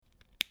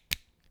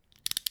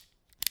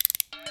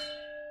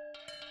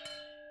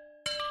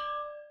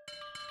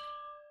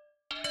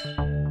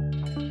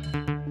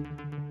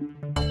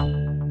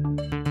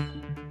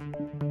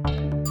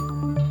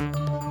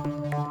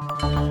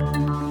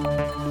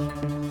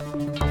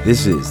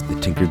This is the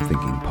Tinkered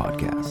Thinking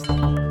Podcast.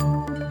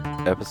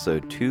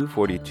 Episode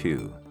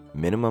 242,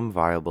 Minimum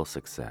Viable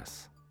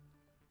Success.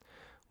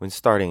 When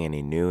starting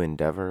any new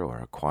endeavor or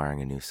acquiring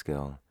a new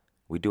skill,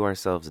 we do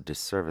ourselves a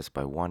disservice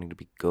by wanting to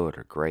be good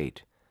or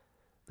great.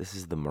 This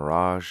is the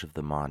mirage of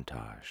the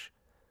montage,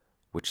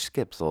 which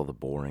skips all the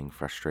boring,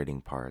 frustrating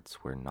parts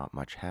where not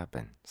much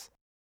happens.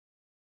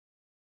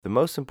 The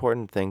most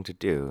important thing to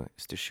do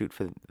is to shoot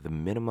for the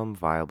minimum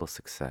viable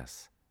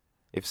success.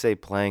 If, say,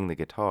 playing the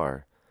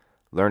guitar,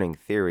 learning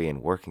theory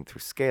and working through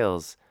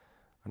scales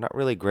are not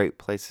really great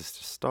places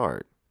to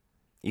start.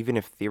 Even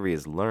if theory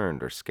is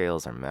learned or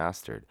scales are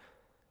mastered,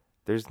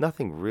 there's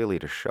nothing really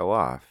to show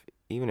off,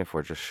 even if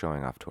we're just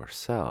showing off to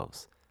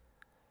ourselves.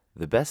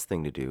 The best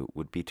thing to do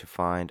would be to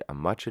find a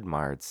much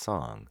admired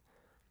song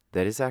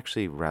that is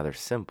actually rather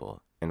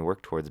simple and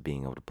work towards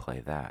being able to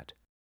play that.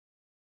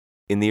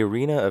 In the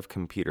arena of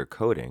computer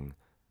coding,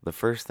 the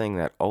first thing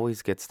that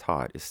always gets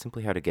taught is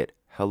simply how to get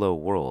 "Hello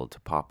World"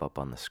 to pop up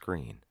on the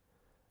screen.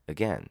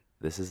 Again,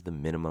 this is the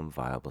minimum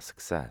viable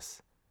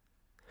success.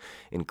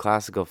 In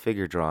classical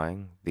figure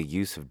drawing, the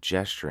use of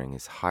gesturing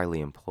is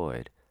highly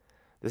employed.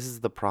 This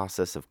is the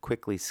process of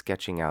quickly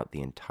sketching out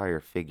the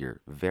entire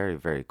figure very,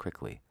 very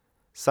quickly.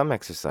 Some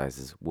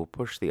exercises will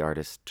push the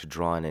artist to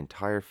draw an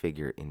entire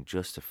figure in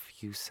just a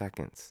few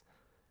seconds.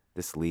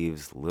 This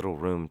leaves little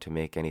room to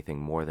make anything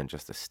more than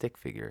just a stick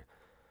figure,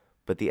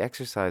 but the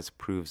exercise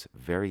proves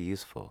very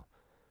useful.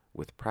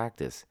 With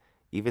practice,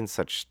 even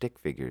such stick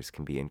figures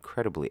can be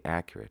incredibly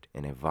accurate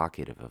and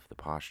evocative of the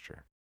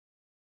posture.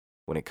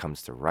 When it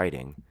comes to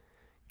writing,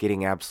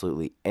 getting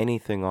absolutely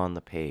anything on the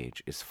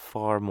page is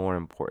far more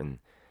important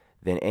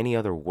than any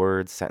other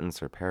word,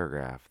 sentence, or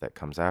paragraph that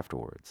comes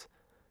afterwards.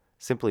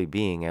 Simply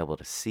being able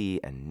to see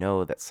and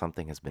know that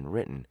something has been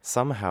written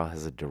somehow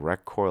has a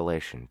direct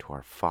correlation to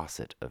our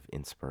faucet of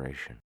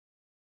inspiration.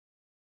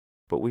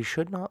 But we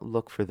should not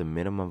look for the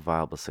minimum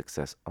viable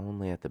success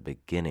only at the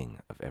beginning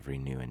of every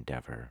new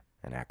endeavor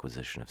and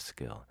acquisition of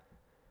skill.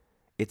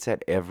 It's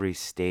at every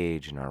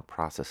stage in our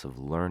process of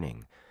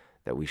learning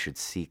that we should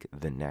seek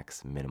the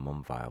next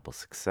minimum viable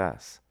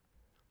success.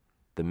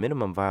 The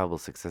minimum viable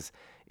success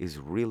is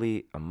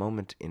really a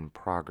moment in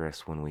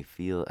progress when we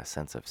feel a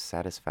sense of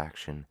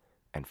satisfaction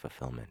and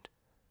fulfillment.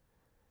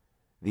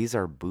 These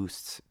are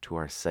boosts to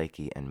our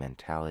psyche and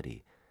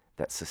mentality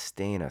that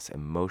sustain us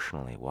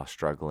emotionally while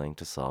struggling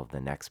to solve the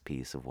next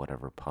piece of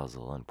whatever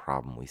puzzle and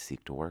problem we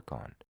seek to work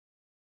on.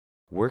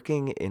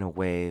 Working in a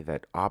way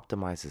that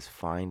optimizes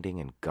finding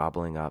and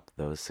gobbling up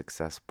those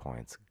success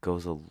points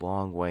goes a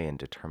long way in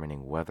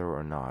determining whether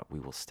or not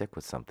we will stick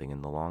with something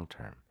in the long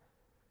term.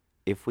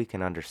 If we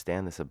can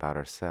understand this about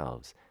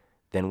ourselves,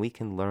 then we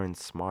can learn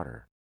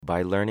smarter.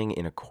 By learning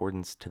in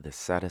accordance to the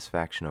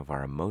satisfaction of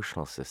our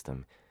emotional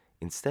system,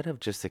 instead of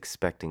just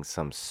expecting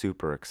some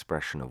super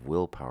expression of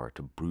willpower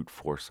to brute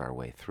force our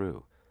way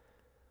through.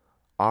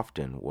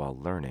 Often, while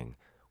learning,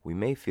 we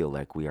may feel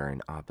like we are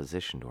in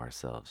opposition to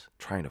ourselves,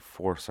 trying to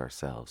force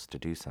ourselves to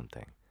do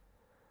something.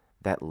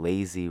 That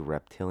lazy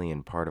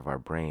reptilian part of our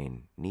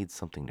brain needs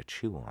something to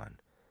chew on,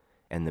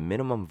 and the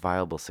minimum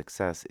viable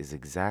success is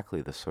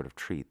exactly the sort of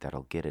treat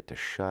that'll get it to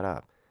shut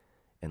up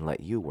and let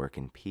you work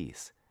in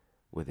peace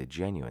with a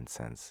genuine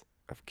sense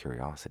of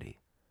curiosity.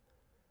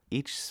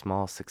 Each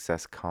small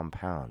success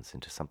compounds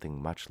into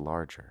something much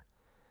larger.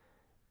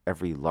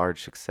 Every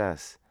large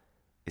success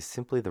is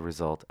simply the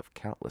result of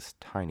countless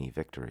tiny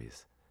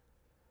victories.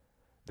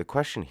 The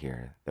question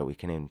here that we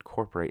can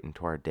incorporate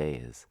into our day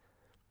is,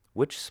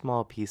 which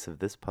small piece of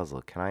this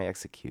puzzle can I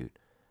execute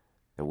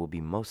that will be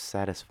most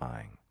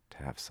satisfying to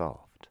have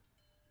solved?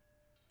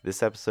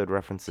 This episode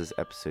references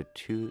episode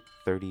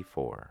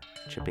 234,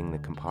 Chipping the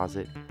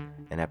Composite,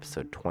 and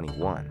episode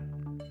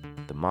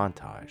 21, The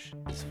Montage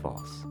is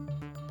False.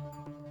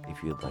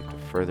 If you'd like to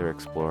further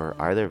explore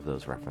either of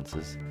those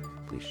references,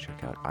 please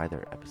check out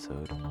either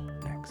episode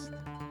next.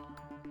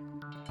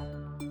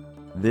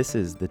 This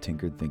is the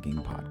Tinkered Thinking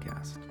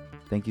Podcast.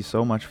 Thank you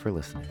so much for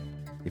listening.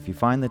 If you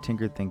find the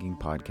Tinkered Thinking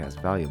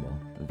Podcast valuable,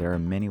 there are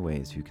many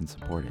ways you can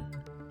support it.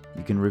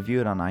 You can review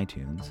it on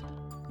iTunes,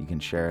 you can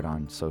share it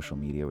on social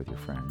media with your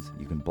friends,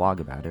 you can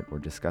blog about it or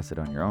discuss it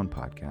on your own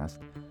podcast,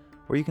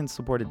 or you can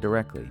support it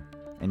directly,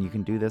 and you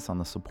can do this on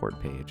the support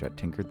page at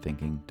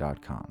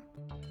tinkeredthinking.com.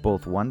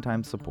 Both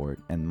one-time support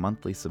and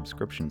monthly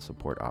subscription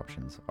support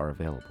options are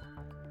available.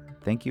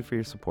 Thank you for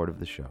your support of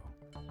the show.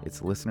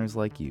 It's listeners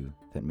like you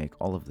that make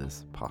all of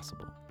this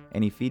possible.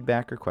 Any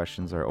feedback or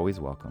questions are always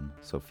welcome,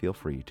 so feel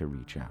free to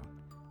reach out.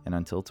 And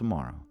until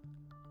tomorrow,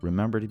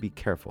 remember to be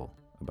careful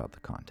about the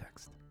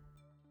context.